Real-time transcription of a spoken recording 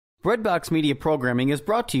Breadbox Media programming is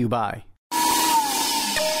brought to you by...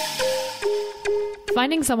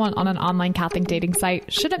 Finding someone on an online Catholic dating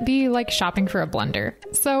site shouldn't be like shopping for a blender.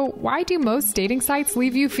 So why do most dating sites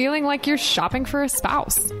leave you feeling like you're shopping for a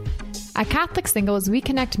spouse? At Catholic Singles, we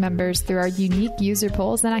connect members through our unique user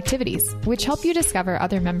polls and activities, which help you discover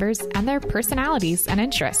other members and their personalities and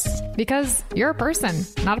interests. Because you're a person,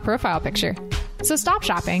 not a profile picture. So stop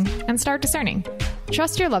shopping and start discerning.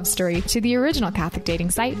 Trust your love story to the original Catholic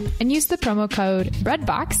dating site and use the promo code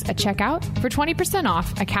BREADBOX at checkout for 20%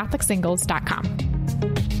 off at CatholicSingles.com.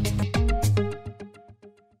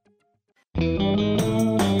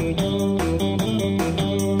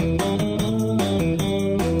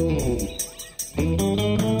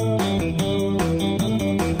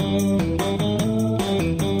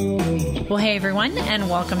 Hey everyone, and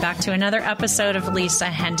welcome back to another episode of Lisa,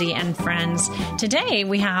 Hendey, and Friends. Today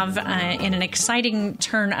we have, in an exciting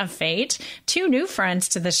turn of fate, two new friends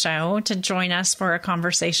to the show to join us for a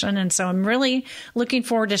conversation, and so I'm really looking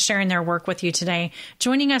forward to sharing their work with you today.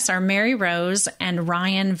 Joining us are Mary Rose and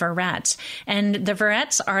Ryan Verret, and the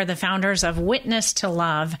Verrets are the founders of Witness to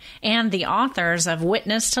Love and the authors of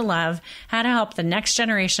Witness to Love, How to Help the Next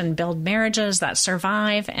Generation Build Marriages That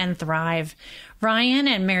Survive and Thrive. Ryan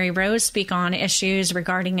and Mary Rose speak on issues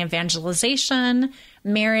regarding evangelization,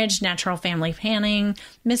 marriage, natural family planning,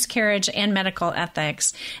 miscarriage, and medical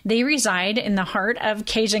ethics. They reside in the heart of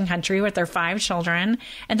Cajun country with their 5 children,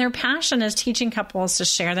 and their passion is teaching couples to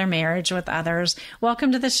share their marriage with others.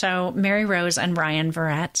 Welcome to the show, Mary Rose and Ryan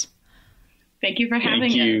Verret. Thank you for having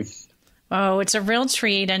us. Oh, it's a real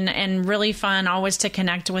treat and really fun always to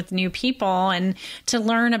connect with new people and to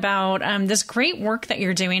learn about this great work that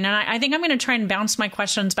you're doing. And I think I'm going to try and bounce my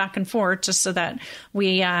questions back and forth just so that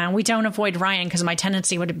we don't avoid Ryan, because my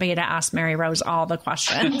tendency would be to ask Mary Rose all the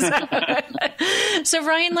questions. So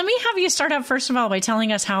Ryan, let me have you start out first of all by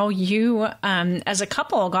telling us how you, as a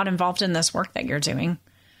couple, got involved in this work that you're doing.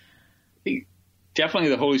 Definitely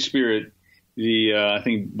the Holy Spirit. I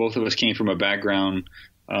think both of us came from a background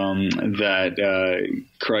that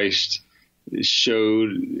Christ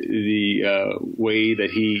showed the way that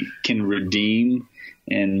he can redeem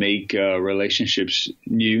and make relationships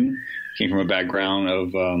new. Came from a background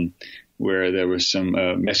of where there was some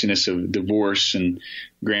messiness of divorce and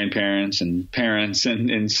grandparents and parents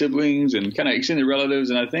and siblings and kind of extended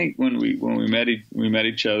relatives. And I think when we met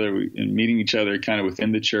each other and meeting each other kind of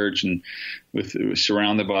within the church and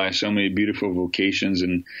surrounded by so many beautiful vocations,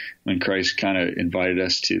 and when Christ kind of invited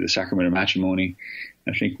us to the sacrament of matrimony,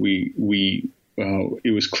 I think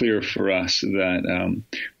it was clear for us that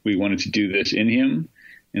we wanted to do this in him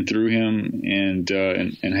and through him, and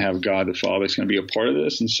have God the Father is going to be a part of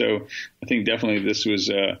this. And so I think definitely this was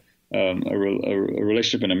a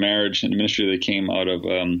relationship and a marriage and a ministry that came out of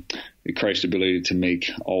Christ's ability to make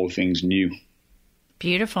all things new.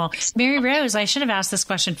 Beautiful. Mary Rose, I should have asked this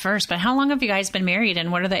question first, but how long have you guys been married, and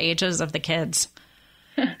what are the ages of the kids?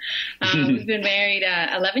 We've been married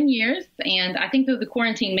 11 years, and I think that the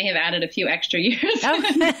quarantine may have added a few extra years.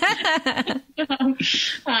 Oh.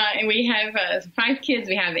 And we have 5 kids.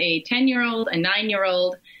 We have a 10-year-old, a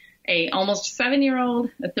 9-year-old, a almost 7-year-old,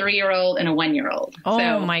 a 3-year-old, and a 1-year-old. Oh,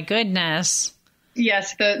 so, my goodness.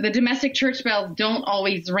 Yes, the domestic church bells don't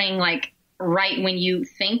always ring like right when you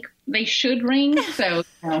think they should ring. So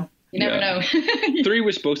you never know. 3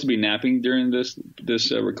 was supposed to be napping during this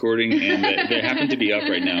recording, and they happen to be up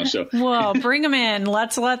right now. So, well, bring them in.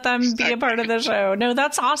 Let's let them be a part of the show. No,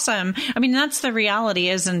 that's awesome. I mean, that's the reality,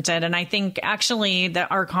 isn't it? And I think actually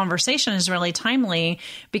that our conversation is really timely,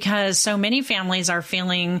 because so many families are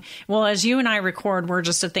feeling, well, as you and I record, we're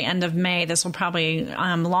just at the end of May. This will probably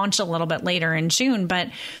launch a little bit later in June, but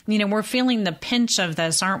we're feeling the pinch of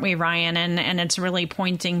this, aren't we, Ryan? And it's really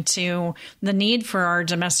pointing to the need for our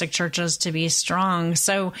domestic churches to be strong.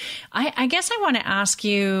 So I guess I want to ask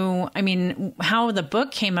you, how the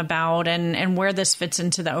book came about and where this fits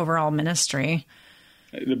into the overall ministry.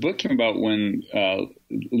 The book came about when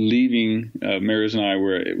leaving, Mary's and I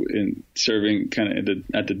were serving kind of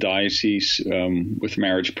at the diocese with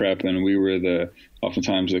marriage prep, and we were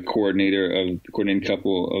oftentimes the coordinating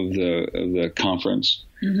couple of the conference.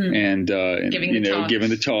 Mm-hmm. And giving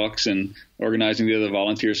the talks and organizing the other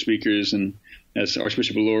volunteer speakers. And as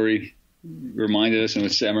Archbishop Lori reminded us, and I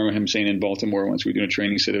remember him saying in Baltimore once we were doing a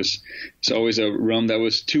training, he said it's always a room that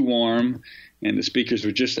was too warm and the speakers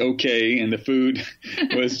were just okay, and the food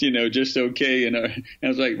was, just okay. And I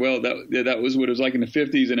was like, well, that was what it was like in the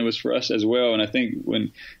 50s, and it was for us as well. And I think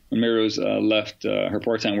when Mary Rose left her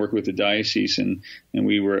part-time work with the diocese, and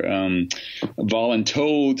we were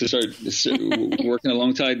voluntold to start working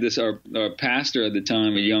alongside our pastor at the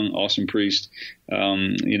time, a young, awesome priest,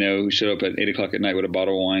 who showed up at 8 o'clock at night with a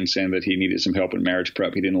bottle of wine saying that he needed some help in marriage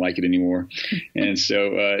prep. He didn't like it anymore. And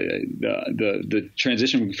so the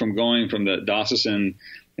transition from going from the diocesan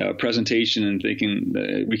presentation and thinking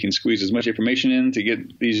that we can squeeze as much information in to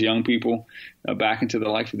get these young people back into the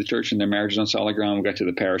life of the church and their marriages on solid ground. We got to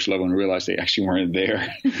the parish level and realized they actually weren't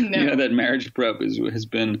there. No. That marriage prep has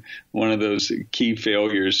been one of those key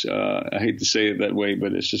failures. I hate to say it that way,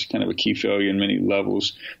 but it's just kind of a key failure in many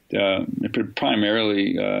levels.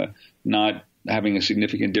 Primarily not having a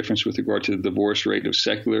significant difference with regard to the divorce rate of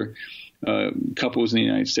secular couples in the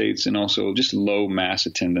United States, and also just low mass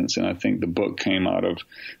attendance. And I think the book came out of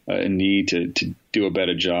a need to do a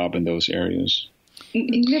better job in those areas.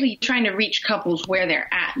 Really trying to reach couples where they're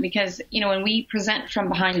at, because, when we present from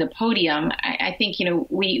behind the podium, I think,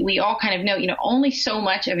 we all kind of know, only so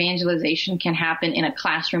much evangelization can happen in a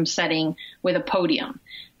classroom setting with a podium.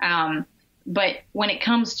 But when it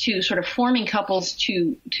comes to sort of forming couples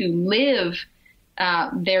to live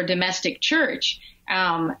their domestic church,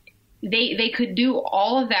 they could do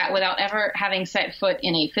all of that without ever having set foot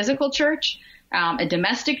in a physical church, a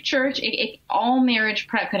domestic church. All marriage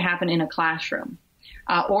prep could happen in a classroom,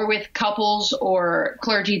 or with couples or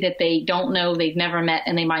clergy that they don't know, they've never met,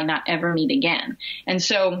 and they might not ever meet again. And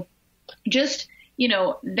so just,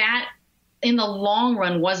 that in the long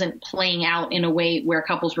run wasn't playing out in a way where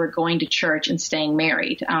couples were going to church and staying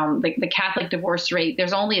married. The Catholic divorce rate,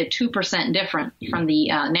 there's only a 2% difference from the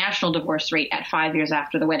national divorce rate at 5 years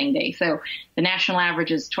after the wedding day. So the national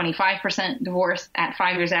average is 25% divorce at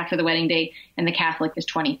 5 years after the wedding day, and the Catholic is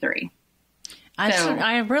 23%.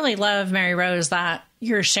 I really love, Mary Rose, that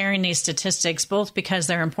you're sharing these statistics, both because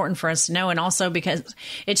they're important for us to know, and also because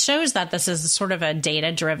it shows that this is sort of a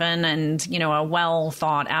data-driven and, a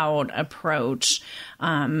well-thought-out approach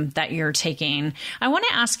that you're taking. I want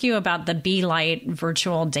to ask you about the Be Light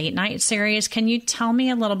virtual date night series. Can you tell me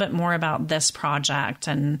a little bit more about this project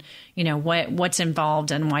and, what's involved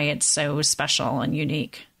and why it's so special and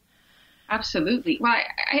unique? Absolutely. Well,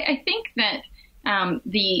 I think that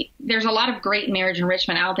there's a lot of great marriage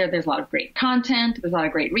enrichment out there. There's a lot of great content. There's a lot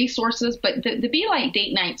of great resources. But the Be Light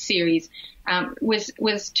Date Night series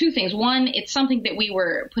was two things. One, it's something that we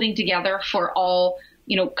were putting together for all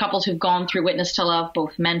couples who've gone through Witness to Love,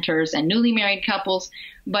 both mentors and newly married couples.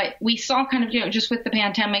 But we saw kind of just with the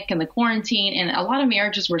pandemic and the quarantine, and a lot of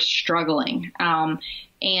marriages were struggling.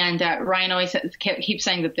 And Ryan always keeps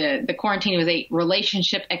saying that the quarantine was a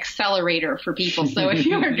relationship accelerator for people. So if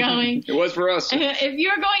you were going, it was for us. If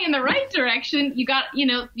you were going in the right direction,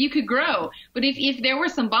 you could grow. But if there were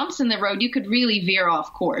some bumps in the road, you could really veer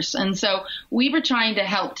off course. And so we were trying to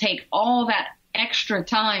help take all that extra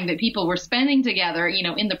time that people were spending together,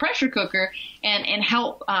 in the pressure cooker, and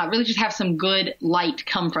help really just have some good light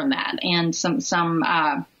come from that, and something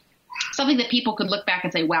that people could look back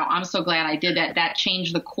and say, wow, I'm so glad I did that. That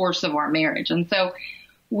changed the course of our marriage. And so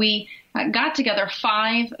we got together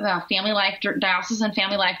 5 diocesan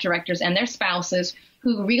family life directors and their spouses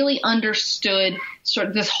who really understood sort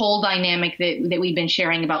of this whole dynamic that we've been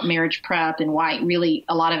sharing about marriage prep, and why really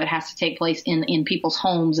a lot of it has to take place in people's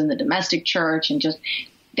homes, in the domestic church, and just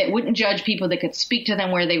that wouldn't judge people, that could speak to them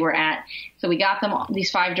where they were at. So we got them,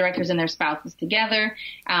 these 5 directors and their spouses, together.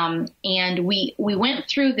 And we went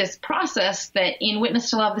through this process that in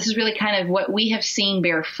Witness to Love, this is really kind of what we have seen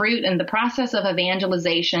bear fruit, and the process of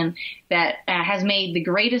evangelization that has made the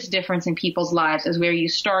greatest difference in people's lives is where you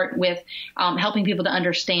start with helping people to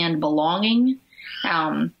understand belonging,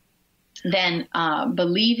 then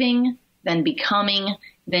believing, then becoming,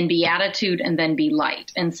 then beatitude, and then be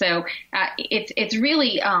light. And so it's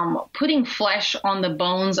really putting flesh on the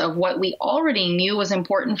bones of what we already knew was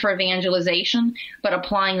important for evangelization, but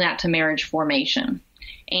applying that to marriage formation.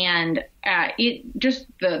 And it just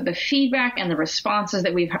the feedback and the responses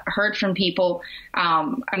that we've heard from people,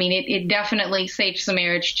 it definitely saved some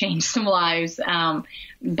marriage, changed some lives.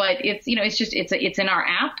 But it's it's in our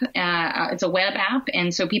app. It's a web app,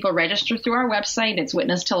 and so people register through our website. It's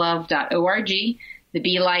witnesstolove.org. The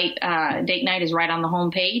Be Light date night is right on the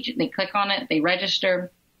home page. They click on it, they register,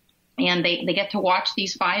 and they get to watch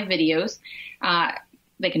these 5 videos.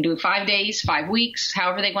 They can do it 5 days, 5 weeks,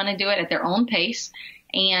 however they want to do it at their own pace.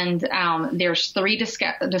 And there's 3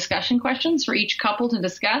 discussion questions for each couple to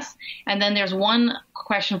discuss. And then there's 1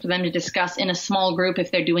 question for them to discuss in a small group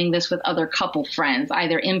if they're doing this with other couple friends,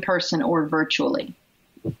 either in person or virtually.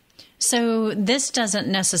 So this doesn't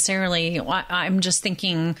necessarily, I'm just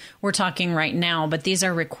thinking we're talking right now, but these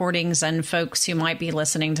are recordings, and folks who might be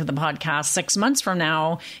listening to the podcast 6 months from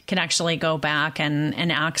now can actually go back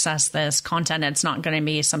and access this content. It's not going to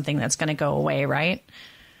be something that's going to go away, right?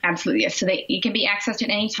 Absolutely. Yes. So it can be accessed at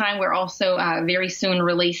any time. We're also very soon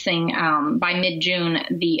releasing by mid-June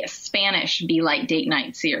the Spanish Be Like Date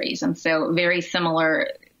Night series. And so very similar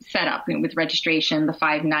setup with registration, the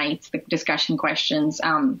 5 nights, the discussion questions,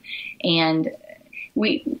 and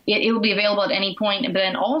it will be available at any point. But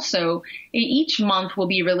then also each month we'll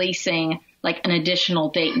be releasing like an additional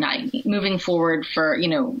date night moving forward for,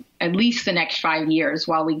 at least the next 5 years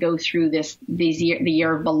while we go through the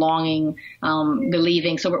year of belonging,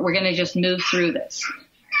 believing. So we're going to just move through this.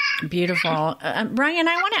 Beautiful. Brian,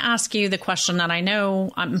 I want to ask you the question that I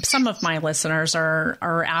know some of my listeners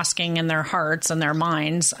are asking in their hearts and their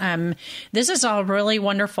minds. This is all really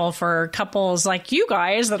wonderful for couples like you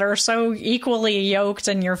guys that are so equally yoked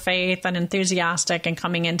in your faith and enthusiastic and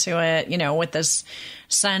coming into it, with this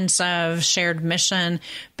sense of shared mission.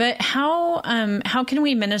 But how can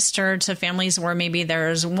we minister to families where maybe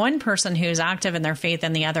there's one person who's active in their faith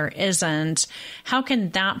and the other isn't? How can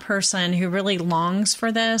that person who really longs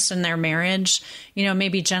for this in their marriage,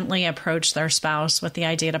 maybe gently approach their spouse with the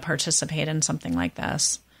idea to participate in something like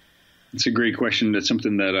this? It's a great question. That's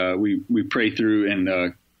something that we pray through,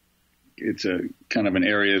 and it's a kind of an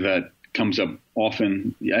area that comes up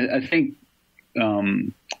often. I think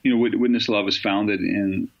Witness Love is founded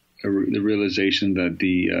in the realization that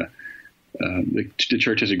the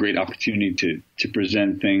church has a great opportunity to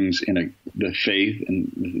present things in the faith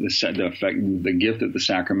and the effect, the gift of the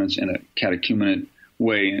sacraments in a catechumenate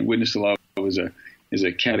way. And Witness to Love is a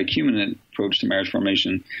catechumenate approach to marriage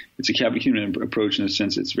formation. It's a catechumenate approach in the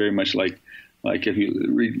sense it's very much like if you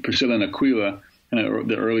read Priscilla and Aquila and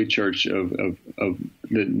the early church of the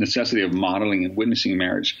necessity of modeling and witnessing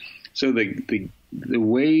marriage. So the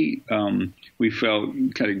way we felt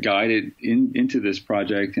kind of guided into this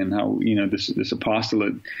project and how this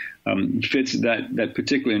apostolate fits that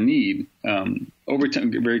particular need over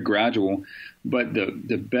time, very gradual, but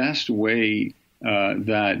the best way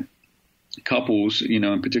that couples,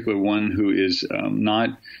 in particular one who is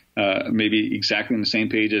not maybe exactly on the same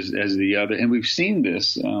page as the other. And we've seen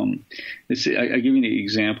this. I give you an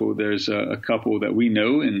example. There's a couple that we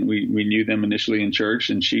know, and we knew them initially in church.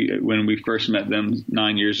 And when we first met them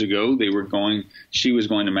 9 years ago, she was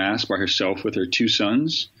going to Mass by herself with her 2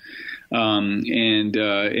 sons. And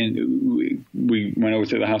we went over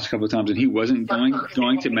to the house a couple of times, and he wasn't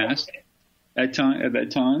going to Mass at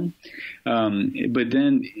that time. But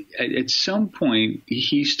then at some point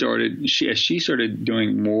she started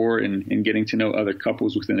doing more and getting to know other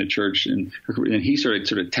couples within the church, and he started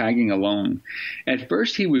sort of tagging along. At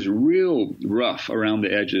first he was real rough around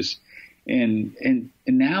the edges. And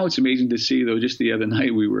now it's amazing to see, though, just the other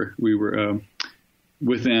night we were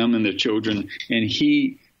with them and the children, and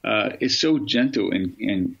he is so gentle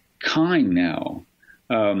and kind now,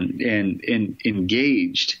 and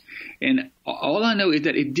engaged. And all I know is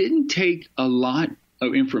that it didn't take a lot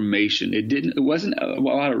of information. It wasn't a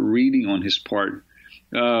lot of reading on his part.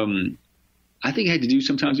 I think I had to do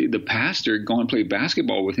sometimes the pastor go and play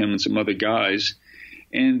basketball with him and some other guys,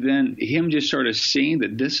 and then him just sort of seeing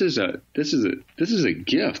that this is a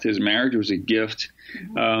gift. His marriage was a gift,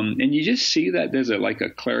 and you just see that there's a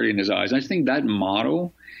clarity in his eyes. I think that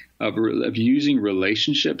model of using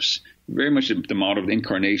relationships, very much the model of the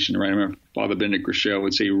incarnation, right? I remember Father Benedict Rochelle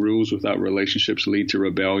would say rules without relationships lead to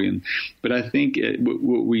rebellion. But I think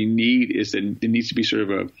what we need is that there needs to be sort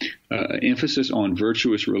of a emphasis on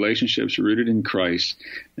virtuous relationships rooted in Christ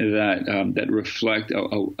that reflect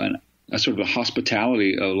a sort of a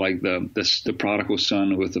hospitality of like the prodigal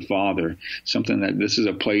son with the father, something that this is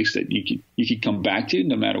a place that you could come back to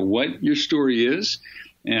no matter what your story is.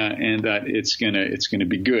 And that it's gonna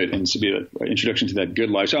be good, and to be an introduction to that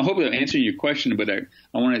good life. So I hope that answered your question, but I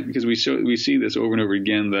want to, because we see this over and over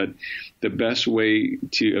again, that the best way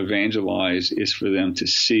to evangelize is for them to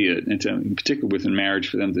see it, and in particular within marriage,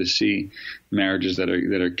 for them to see marriages that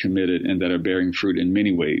are committed and that are bearing fruit in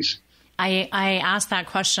many ways. I asked that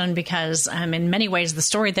question because in many ways, the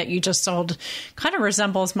story that you just told kind of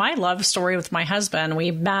resembles my love story with my husband.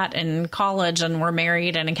 We met in college and were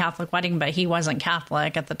married in a Catholic wedding, but he wasn't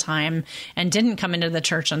Catholic at the time and didn't come into the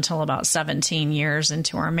church until about 17 years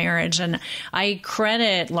into our marriage. And I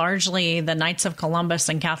credit largely the Knights of Columbus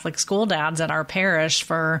and Catholic school dads at our parish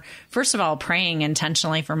for, first of all, praying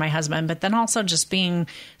intentionally for my husband, but then also just being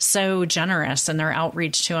so generous in their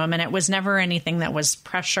outreach to him. And it was never anything that was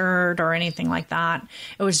pressured or anything like that.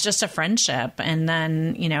 It was just a friendship. And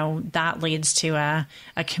then, that leads to a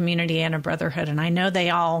community and a brotherhood. And I know they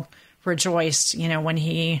all rejoiced, when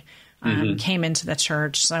he came into the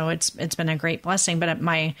church. So it's been a great blessing. But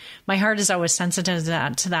my heart is always sensitive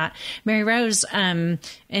to that. Mary Rose, and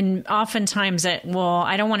oftentimes I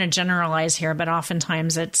don't want to generalize here, but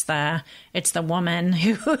oftentimes it's the woman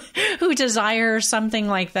who desires something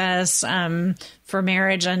like this for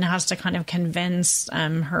marriage and has to kind of convince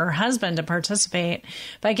her husband to participate.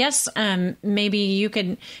 But I guess maybe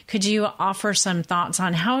could you offer some thoughts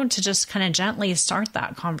on how to just kind of gently start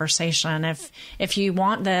that conversation if you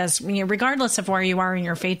want this, regardless of where you are in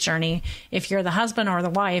your faith journey, if you're the husband or the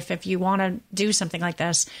wife, if you want to do something like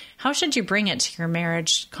this, how should you bring it to your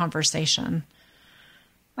marriage conversation?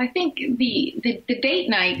 I think the date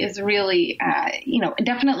night is really,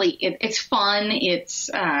 definitely it's fun. It's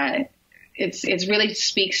really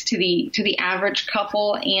speaks to the average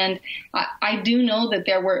couple. And I do know that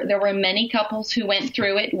there were many couples who went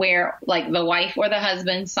through it where like the wife or the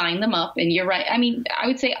husband signed them up. And you're right. I mean, I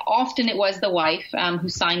would say often it was the wife who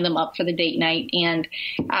signed them up for the date night and,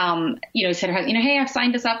 said, hey, I've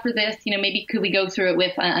signed us up for this. Maybe could we go through it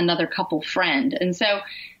with another couple friend? And so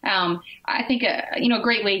I think, a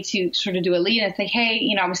great way to sort of do a lead and say, hey,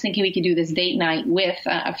 I was thinking we could do this date night with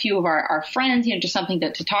a few of our friends, just something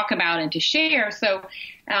to talk about and to share. So,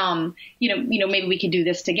 maybe we could do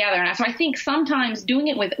this together. And so I think sometimes doing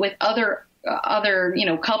it with other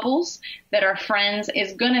couples that are friends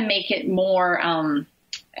is going to make it more,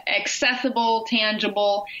 accessible,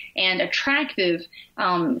 tangible, and attractive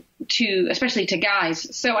especially to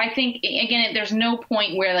guys. So I think, again, there's no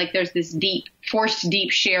point where like there's this forced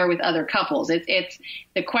deep share with other couples. It's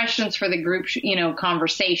the questions for the group,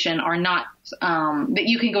 conversation are not that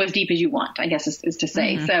you can go as deep as you want, I guess is to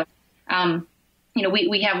say. Mm-hmm. So,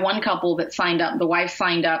 we have one couple that signed up, the wife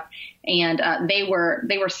signed up, and they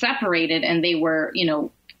were separated and they were,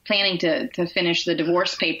 planning to finish the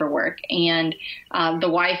divorce paperwork. And the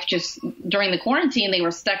wife just during the quarantine, they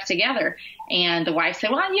were stuck together. And the wife said,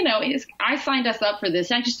 well, I signed us up for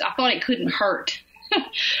this. I thought it couldn't hurt.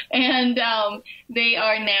 And they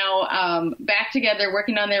are now back together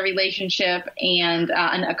working on their relationship. And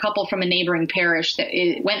a couple from a neighboring parish that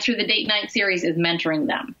went through the date night series is mentoring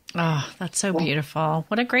them. Oh, that's so beautiful.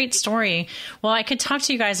 What a great story. Well, I could talk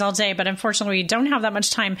to you guys all day, but unfortunately we don't have that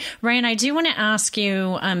much time. Ryan, I do want to ask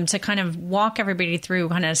you to kind of walk everybody through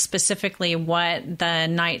kind of specifically what the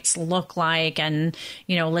nights look like and,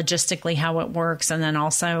 logistically how it works. And then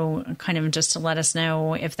also kind of just to let us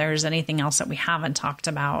know if there's anything else that we haven't talked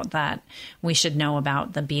about that we should know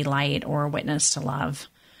about the Be Light or Witness to Love.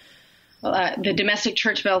 Well, the domestic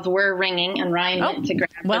church bells were ringing, and Ryan went to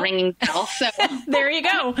grab the ringing bell. So there you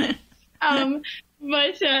go.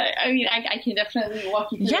 But I can definitely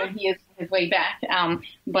walk you through. Yeah. He is on his way back.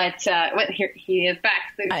 But here he is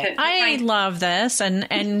back. So I love this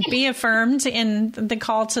and be affirmed in the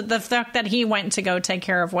call to the fact that he went to go take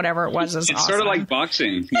care of whatever it was. It's awesome. Sort of like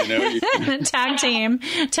boxing, tag team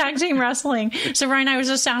wrestling. So Ryan, I was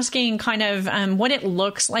just asking kind of what it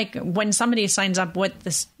looks like when somebody signs up, what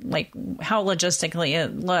this, like how logistically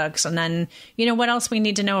it looks. And then, what else we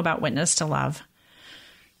need to know about Witness to Love.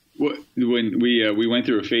 When we went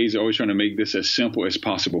through a phase always trying to make this as simple as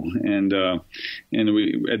possible, and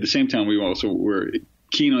we at the same time we also were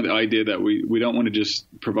keen on the idea that we don't want to just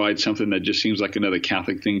provide something that just seems like another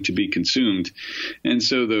Catholic thing to be consumed. And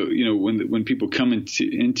so when people come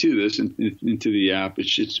into this into the app,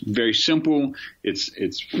 it's very simple,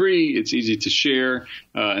 it's free, it's easy to share,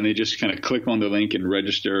 and they just kind of click on the link and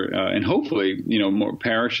register, and hopefully more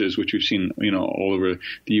parishes, which we've seen all over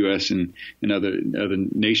the U.S. and other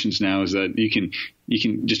nations now, is that you can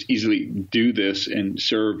just easily do this and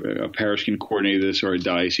serve. A parish can coordinate this, or a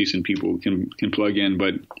diocese, and people can plug in.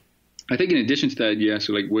 But I think in addition to that,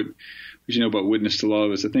 so like what you know about Witness to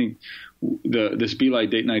Love is, I think this Be Light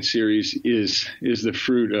Date Night series is the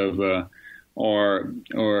fruit of our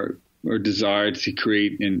desire to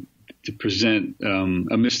create to present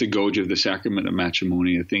amidst the gauge of the sacrament of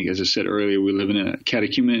matrimony. I think, as I said earlier, we live in a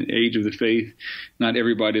catechumen age of the faith. Not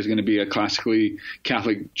everybody is going to be a classically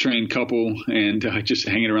Catholic trained couple and just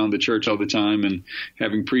hanging around the church all the time and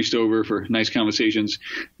having priest over for nice conversations.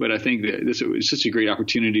 But I think that this is such a great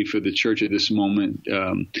opportunity for the church at this moment,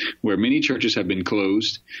 where many churches have been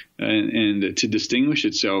closed, and to distinguish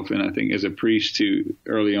itself. And I think as a priest, too,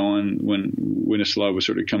 early on when Witness to Love was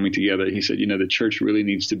sort of coming together, he said, the church really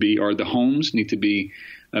needs to be, or the homes need to be,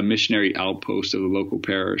 a missionary outpost of the local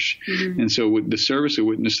parish. Mm-hmm. And so with the service of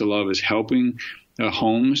Witness to Love is helping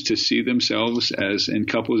homes to see themselves and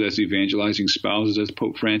couples as evangelizing spouses, as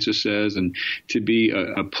Pope Francis says, and to be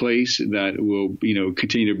a place that will,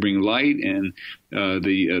 continue to bring light and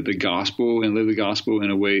the gospel and live the gospel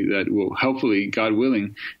in a way that will hopefully, God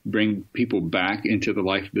willing, bring people back into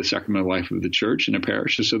the sacramental life of the church and the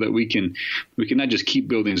parish, so that we can not just keep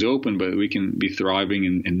buildings open, but we can be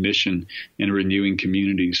thriving in mission and renewing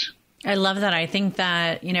communities. I love that. I think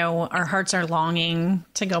that, our hearts are longing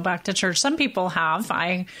to go back to church. Some people have.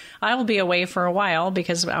 I will be away for a while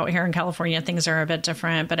because out here in California, things are a bit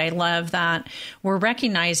different. But I love that we're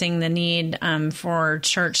recognizing the need for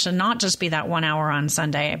church to not just be that 1 hour on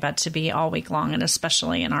Sunday, but to be all week long, and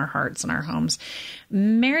especially in our hearts and our homes.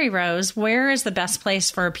 Mary Rose, where is the best place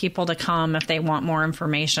for people to come if they want more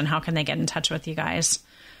information? How can they get in touch with you guys?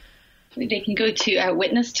 They can go to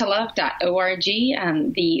witnesstolove.org.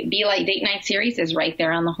 The Be Light Date Night series is right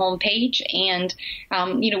there on the homepage. And,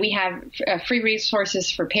 we have free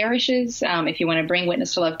resources for parishes. If you want to bring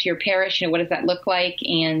Witness to Love to your parish, what does that look like?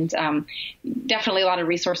 And definitely a lot of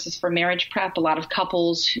resources for marriage prep, a lot of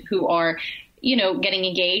couples who are getting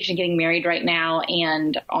engaged and getting married right now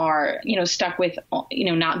and are, stuck with,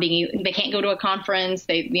 not being, they can't go to a conference.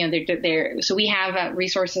 So we have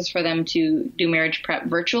resources for them to do marriage prep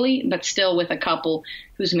virtually, but still with a couple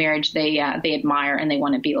whose marriage they admire and they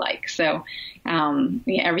want to be like. So,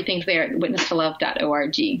 everything's there at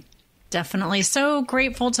witnesstolove.org. Definitely. So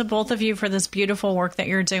grateful to both of you for this beautiful work that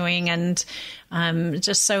you're doing, and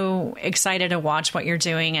just so excited to watch what you're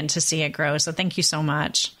doing and to see it grow. So thank you so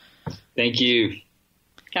much. Thank you.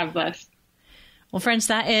 God bless. Well, friends,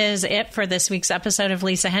 that is it for this week's episode of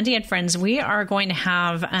Lisa Hendey and Friends. We are going to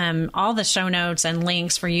have all the show notes and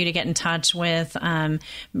links for you to get in touch with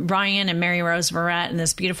Ryan and Mary Rose Verret and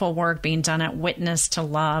this beautiful work being done at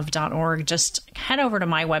witnesstolove.org. Just head over to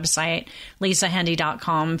my website,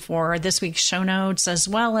 lisahendey.com, for this week's show notes, as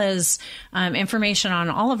well as information on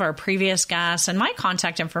all of our previous guests and my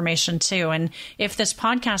contact information, too. And if this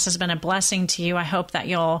podcast has been a blessing to you, I hope that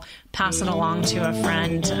you'll pass it along to a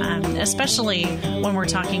friend, especially when we're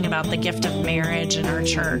talking about the gift of marriage in our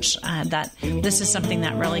church, that this is something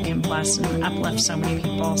that really can bless and uplift so many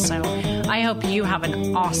people. So I hope you have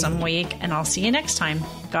an awesome week, and I'll see you next time.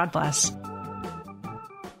 God bless.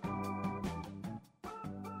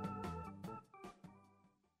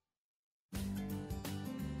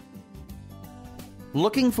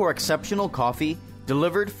 Looking for exceptional coffee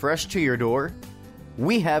delivered fresh to your door?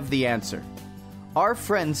 We have the answer. Our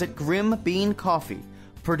friends at Grim Bean Coffee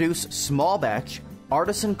produce small batch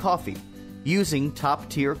artisan coffee using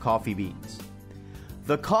top-tier coffee beans.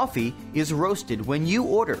 The coffee is roasted when you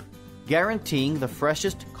order, guaranteeing the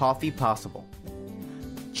freshest coffee possible.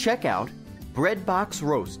 Check out Breadbox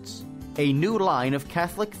Roasts, a new line of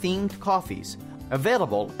Catholic-themed coffees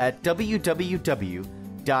available at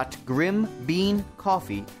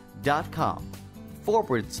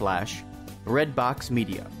www.grimbeancoffee.com/Breadbox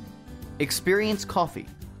Media. Experience coffee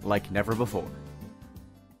like never before.